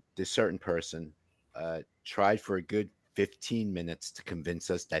this certain person tried for a good 15 minutes to convince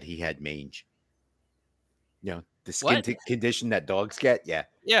us that he had mange. You know, the skin condition that dogs get. Yeah.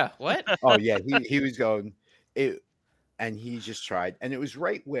 Yeah. What? Oh yeah. He was going it, and he just tried, and it was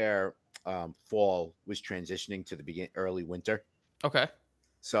right where fall was transitioning to the early winter. Okay.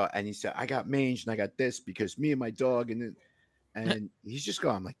 So, and he said, I got mange and I got this because me and my dog, and he's just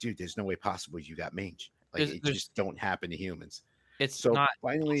going, I'm like, dude, there's no way possible you got mange. Like, it just don't happen to humans. It's not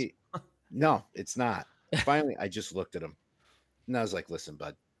finally, no, it's not. Finally, I just looked at him, and I was like, listen,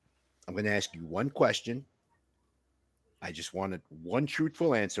 bud, I'm going to ask you one question. I just wanted one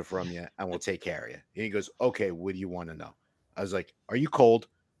truthful answer from you, and we'll take care of you. And he goes, okay, what do you want to know? I was like, are you cold?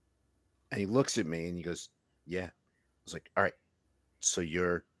 And he looks at me and he goes, yeah. I was like, all right, so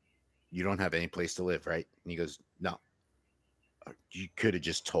you don't have any place to live, right? And he goes, no. You could have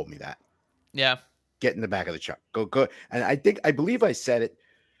just told me that. Yeah. Get in the back of the truck. Go. And I believe I said it.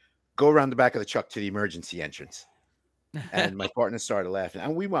 Go around the back of the truck to the emergency entrance. And my partner started laughing.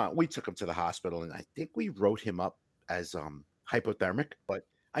 And we took him to the hospital, and I think we wrote him up as hypothermic. But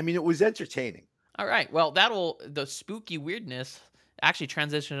I mean, it was entertaining. All right. Well, the spooky weirdness actually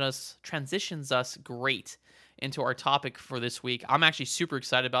transitions us great into our topic for this week. I'm actually super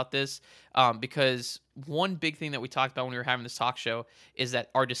excited about this because one big thing that we talked about when we were having this talk show is that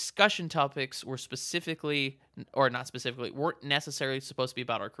our discussion topics were weren't necessarily supposed to be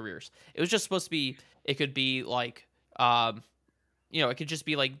about our careers. It was just supposed to be, it could be like, it could just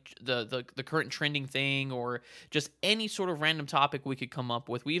be like the current trending thing, or just any sort of random topic we could come up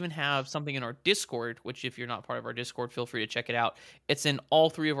with. We even have something in our Discord, which if you're not part of our Discord, feel free to check it out. It's in all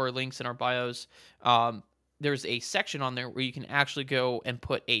three of our links in our bios. There's a section on there where you can actually go and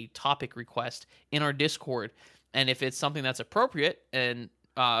put a topic request in our Discord. And if it's something that's appropriate and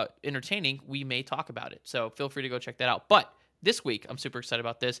entertaining, we may talk about it. So feel free to go check that out. But this week, I'm super excited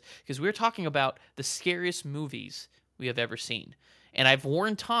about this because we're talking about the scariest movies we have ever seen. And I've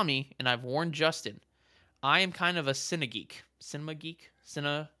warned Tommy and I've warned Justin. I am kind of a cinema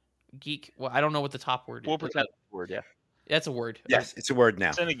geek. Well, I don't know what the top word We'll is. pretend it's a word, yeah. That's a word. Yes, it's a word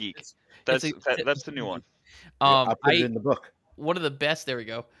now. Cinegeek. It's, That's it's that's the new one. I'll put it I in the book. one of the best. There we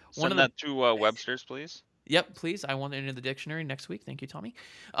go. One Send of the that to Webster's, please. Yep, please. I want it in the dictionary next week. Thank you, Tommy.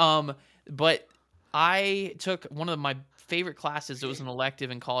 But I took one of my favorite classes. It was an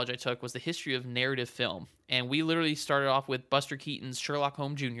elective in college I took was the history of narrative film. And we literally started off with Buster Keaton's Sherlock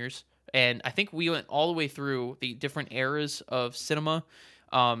Holmes Jr.'s. And I think we went all the way through the different eras of cinema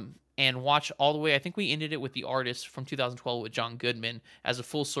and watched all the way. I think we ended it with The Artist from 2012 with John Goodman as a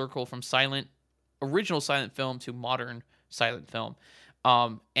full circle from original silent film to modern silent film.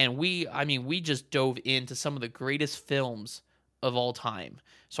 And we just dove into some of the greatest films of all time.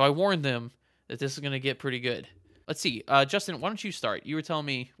 So I warned them that this is going to get pretty good. Let's see. Justin, why don't you start? You were telling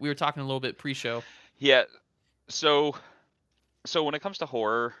me we were talking a little bit pre-show. Yeah. So when it comes to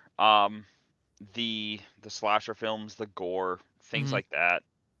horror, the slasher films, the gore, things Mhm. like that,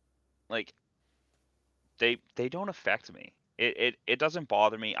 like they don't affect me. It doesn't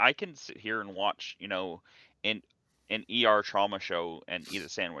bother me. I can sit here and watch, an ER trauma show and eat a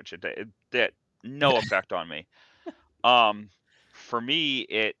sandwich. That no effect on me. For me,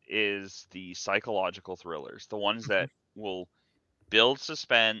 it is the psychological thrillers, the ones that will build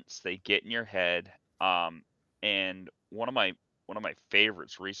suspense. They get in your head. And one of my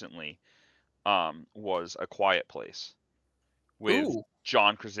favorites recently, was A Quiet Place with Ooh.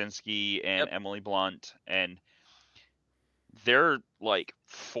 John Krasinski and Yep. Emily Blunt, and they're like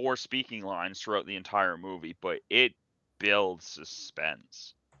 4 speaking lines throughout the entire movie, but it builds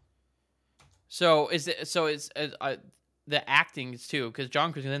suspense. So is the acting too? Because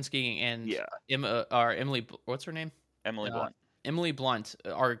John Krasinski and Yeah, Emily, what's her name? Emily Uh, Blunt. Emily Blunt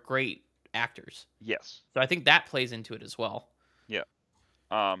are great actors. Yes. So I think that plays into it as well. Yeah.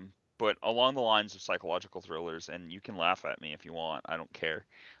 But along the lines of psychological thrillers, and you can laugh at me if you want, I don't care.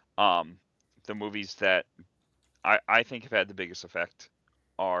 The movies that I think have had the biggest effect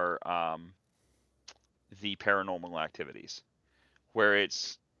are the Paranormal Activities, where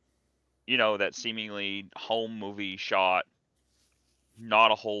it's that seemingly home movie shot,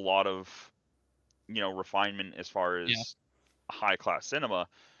 not a whole lot of refinement as far Yeah. as high class cinema,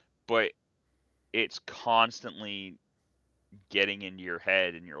 but it's constantly getting into your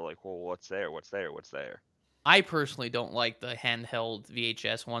head, and you're like, well, what's there? What's there? What's there? I personally don't like the handheld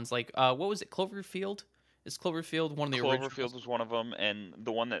VHS ones. Like, what was it? Cloverfield? Is Cloverfield one of the Cloverfield originals? was one of them, and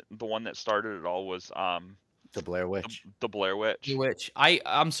the one that started it all was The Blair Witch. the Blair Witch. Which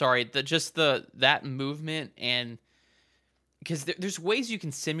I'm sorry, that movement and because there's ways you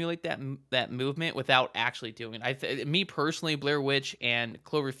can simulate that movement without actually doing it. Me personally, Blair Witch and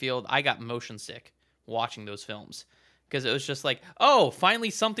Cloverfield, I got motion sick watching those films because it was just like, oh,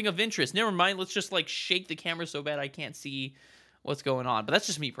 finally something of interest. Never mind, let's just like shake the camera so bad I can't see what's going on. But that's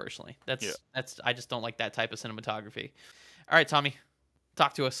just me personally. Yeah. That's I just don't like that type of cinematography. All right, Tommy,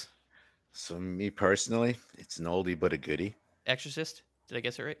 talk to us. So me personally, it's an oldie but a goodie. Exorcist. Did I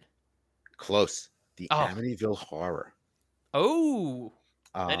guess it right? Close. The Oh, Amityville Horror. oh,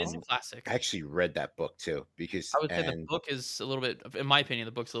 that is a classic. I actually read that book too because I would say the book is a little bit, in my opinion,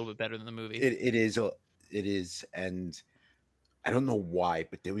 the book's a little bit better than the movie. it is, and I don't know why,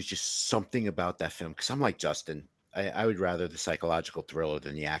 but there was just something about that film because I'm like Justin. I would rather the psychological thriller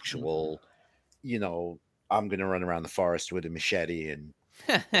than the actual, I'm gonna run around the forest with a machete and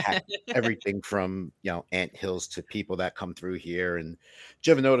hack everything from ant hills to people that come through here. And do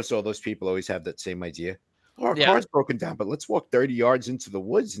you ever notice all those people always have that same idea? Oh, our Yeah. car's broken down, but let's walk 30 yards into the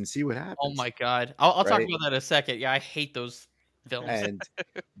woods and see what Oh happens. my god. I'll talk Right? about that in a second. Yeah, I hate those films. And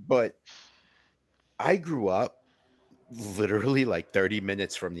but I grew up literally like 30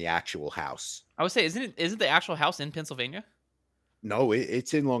 minutes from the actual house. I would say, isn't the actual house in Pennsylvania? No,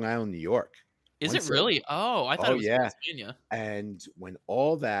 it's in Long Island, New York. Is it Once really? Oh, I thought Oh it was yeah. Pennsylvania. And when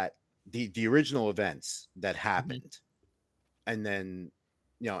all that the original events that Mm-hmm. happened, and then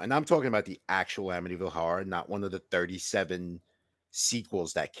and I'm talking about the actual Amityville Horror, not one of the 37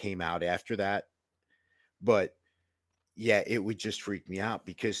 sequels that came out after that. But yeah, it would just freak me out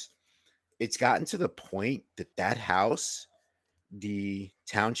because it's gotten to the point that house, the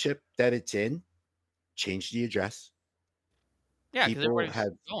township that it's in, changed the address. Yeah, because People everybody's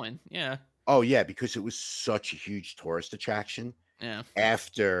have going. Yeah. Oh yeah, because it was such a huge tourist attraction Yeah.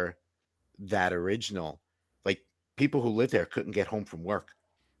 after that original. Like people who lived there couldn't get home from work.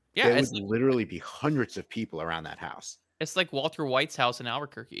 Yeah, There would literally be hundreds of people around that house. it's like Walter White's house in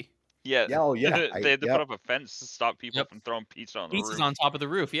Albuquerque. Yeah, Yeah, oh yeah, they had to put yep. up a fence to stop people Yep. from throwing pizza on the Pizza's roof. on top of the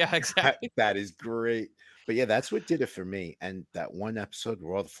roof. Yeah, exactly. That is great. But yeah, that's what did it for me. And that one episode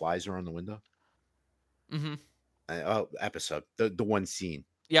where all the flies are on the window. Hmm. Episode, the one scene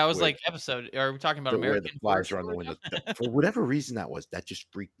Yeah, I was where like, episode. Are we talking about where the American Horror flies are on the Story window. now? For whatever reason that just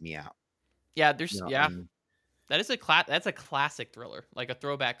freaked me out. Yeah, You know, yeah. and That is that's a classic thriller, like a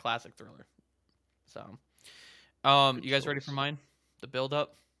throwback classic thriller. So, good you guys ready for choice. mine? The build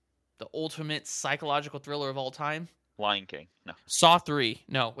up, the ultimate psychological thriller of all time. Lion King. No. Saw 3.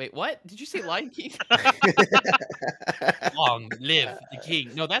 No, wait, what? Did you say Lion King? Long live the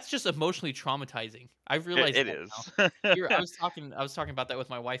king. No, that's just emotionally traumatizing. I realized It that is. now. I was talking about that with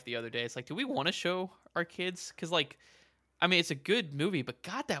my wife the other day. It's like, do we want to show our kids? Because like, I mean, it's a good movie, but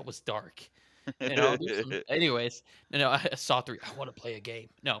God, that was dark. You know. Anyways, no, I Saw 3. I want to play a game.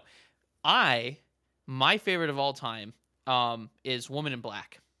 No, my favorite of all time, is Woman in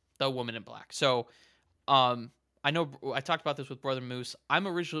Black. The Woman in Black. So, I know I talked about this with Brother Moose. I'm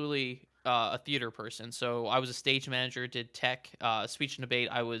originally a theater person, so I was a stage manager, did tech, speech and debate.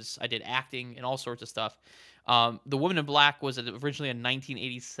 I did acting and all sorts of stuff. The Woman in Black was originally a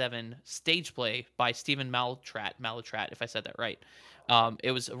 1987 stage play by Stephen Mallatrat, if I said that right.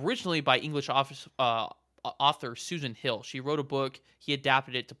 It was originally by English author Susan Hill. She wrote a book. He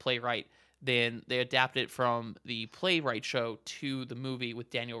adapted it to playwright. Then they adapted it from the playwright show to the movie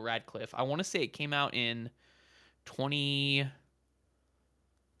with Daniel Radcliffe. I want to say it came out in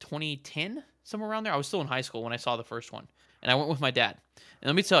 2010, somewhere around there. I was still in high school when I saw the first one, and I went with my dad. And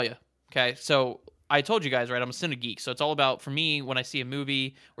let me tell you, okay, so I told you guys, right, I'm a cine geek, so it's all about, for me, when I see a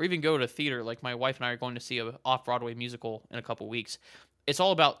movie or even go to theater, like my wife and I are going to see a off-Broadway musical in a couple weeks, it's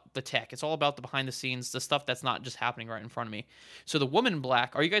all about the tech. It's all about the behind the scenes, the stuff that's not just happening right in front of me. So The Woman in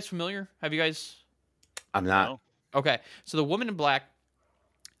Black, are you guys familiar? Have you guys? I'm not. No. Okay, so The Woman in Black,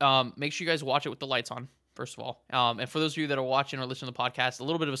 make sure you guys watch it with the lights on, first of all. And for those of you that are watching or listening to the podcast, a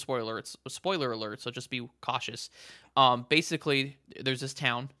little bit of a spoiler. It's a spoiler alert, so just be cautious. Basically, there's this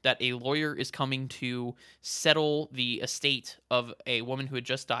town that a lawyer is coming to settle the estate of a woman who had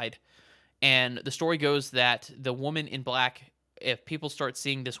just died. And the story goes that the woman in black, if people start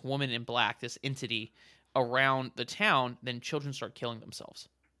seeing this woman in black, this entity around the town, then children start killing themselves,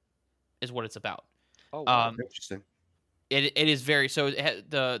 is what it's about. Oh, wow. Interesting. It is very so.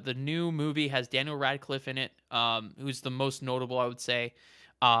 The new movie has Daniel Radcliffe in it, who's the most notable, I would say.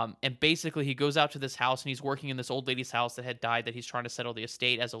 And basically, he goes out to this house and he's working in this old lady's house that had died, that he's trying to settle the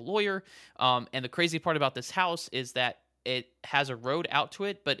estate as a lawyer. And the crazy part about this house is that it has a road out to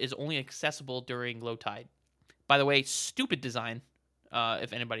it, but is only accessible during low tide. By the way, stupid design.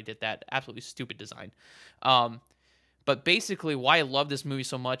 If anybody did that, absolutely stupid design. But basically, why I love this movie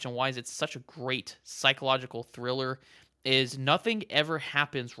so much and why is it such a great psychological thriller is nothing ever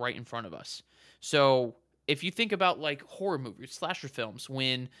happens right in front of us. So if you think about like horror movies, slasher films,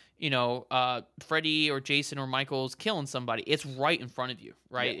 when, Freddy or Jason or Michael's killing somebody, it's right in front of you,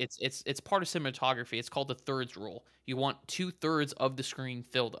 right? Yeah. It's part of cinematography. It's called the thirds rule. You want 2/3 of the screen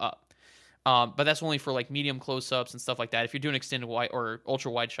filled up. But that's only for like medium close-ups and stuff like that. If you're doing extended wide or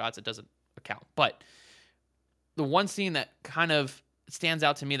ultra wide shots, it doesn't account. But the one scene that kind of stands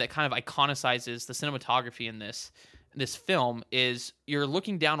out to me that kind of iconicizes the cinematography in this film is you're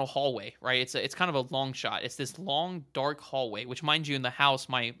looking down a hallway, right? It's kind of a long shot. It's this long dark hallway, which, mind you, in the house,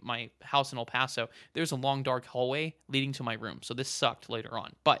 my house in El Paso, there's a long dark hallway leading to my room. So this sucked later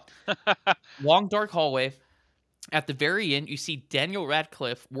on, but long dark hallway. At the very end, you see Daniel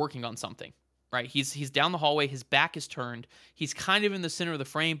Radcliffe working on something, right? He's down the hallway. His back is turned. He's kind of in the center of the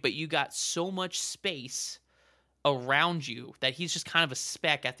frame, but you got so much space around you that he's just kind of a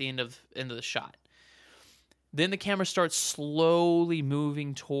speck at the end of the shot. Then the camera starts slowly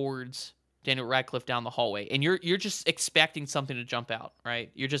moving towards Daniel Radcliffe down the hallway, and you're just expecting something to jump out, right?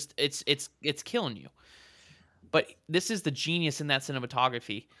 You're just it's killing you. But this is the genius in that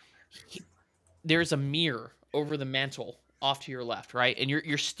cinematography. There's a mirror over the mantle off to your left, right? And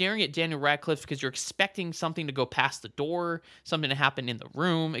you're staring at Daniel Radcliffe because you're expecting something to go past the door, something to happen in the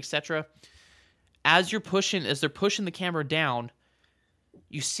room, etc. As they're pushing the camera down,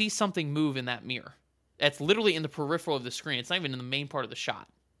 you see something move in that mirror. That's literally in the peripheral of the screen. It's not even in the main part of the shot,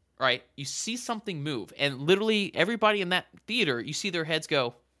 right? You see something move, and literally everybody in that theater, you see their heads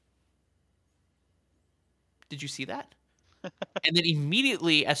go, "Did you see that?" And then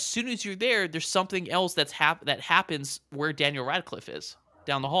immediately, as soon as you're there, there's something else that happens where Daniel Radcliffe is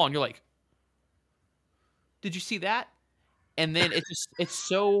down the hall, and you're like, "Did you see that?" And then it's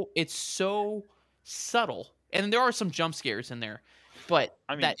so subtle, and there are some jump scares in there. But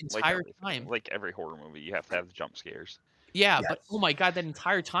I mean, that entire time, like every horror movie, you have to have the jump scares. yeah, but oh Yes. my god, that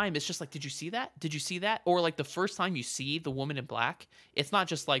entire time it's just like, did you see that? Did you see that? Or like the first time you see the woman in black, it's not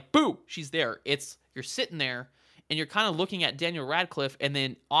just like, boo, she's there. It's you're sitting there and you're kind of looking at Daniel Radcliffe, and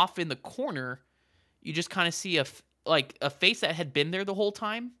then off in the corner, you just kind of see like a face that had been there the whole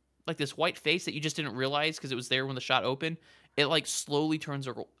time, like this white face that you just didn't realize because it was there when the shot opened. It like slowly turns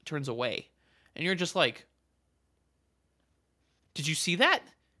away, and you're just like, did you see that?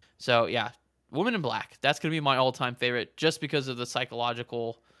 So yeah, Woman in Black. That's gonna be my all-time favorite, just because of the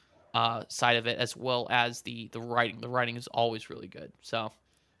psychological side of it, as well as the writing. The writing is always really good. So,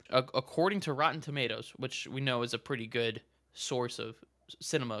 according to Rotten Tomatoes, which we know is a pretty good source of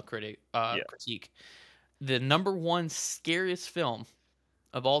cinema Yeah. critique, the number one scariest film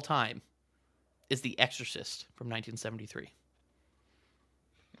of all time is The Exorcist from 1973.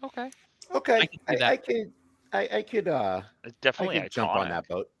 Okay. Okay. I can see that. I could It's definitely iconic. jump on that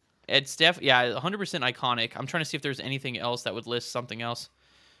boat. It's 100% iconic. I'm trying to see if there's anything else that would list something else.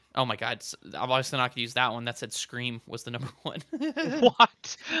 Oh my god, I'm obviously not gonna use that one. That said Scream was the number one.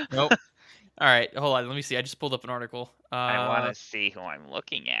 What? Nope. All right, hold on. Let me see. I just pulled up an article. I want to see who I'm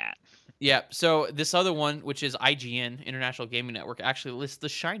looking at. Yeah. So this other one, which is IGN, International Gaming Network, actually lists The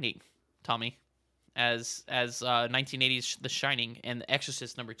Shining, Tommy, as 1980s The Shining, and The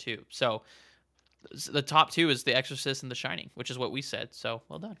Exorcist number 2. So the top 2 is The Exorcist and The Shining, which is what we said. So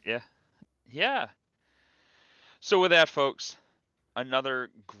well done. Yeah. So with that, folks, another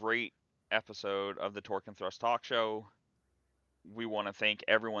great episode of the Torque and Thrust Talk Show. We want to thank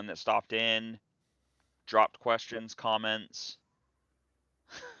everyone that stopped in, dropped questions, comments.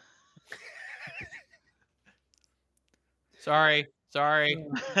 Sorry.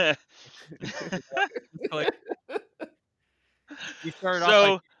 You started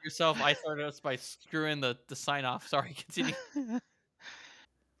off by yourself. I started us by screwing the sign off. Sorry, continue.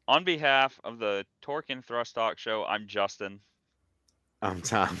 On behalf of the Torque and Thrust Talk Show, I'm Justin. I'm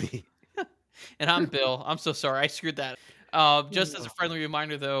Tommy. And I'm Bill. I'm so sorry. I screwed that. Just as a friendly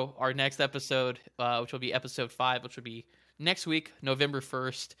reminder, though, our next episode, which will be episode 5, which will be next week, November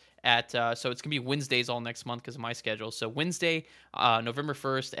 1st, so it's going to be Wednesdays all next month because of my schedule. So Wednesday, November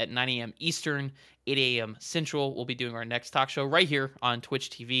 1st at 9 a.m. Eastern, 8 a.m. Central, we'll be doing our next talk show right here on Twitch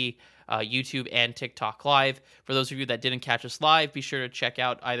TV, YouTube, and TikTok Live. For those of you that didn't catch us live, be sure to check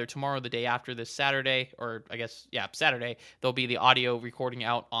out either tomorrow or the day after this Saturday, or I guess, yeah, Saturday. There'll be the audio recording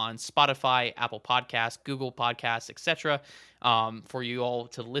out on Spotify, Apple Podcasts, Google Podcasts, etc., for you all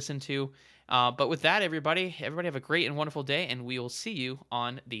to listen to. But with that, everybody have a great and wonderful day, and we will see you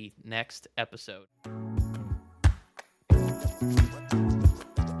on the next episode.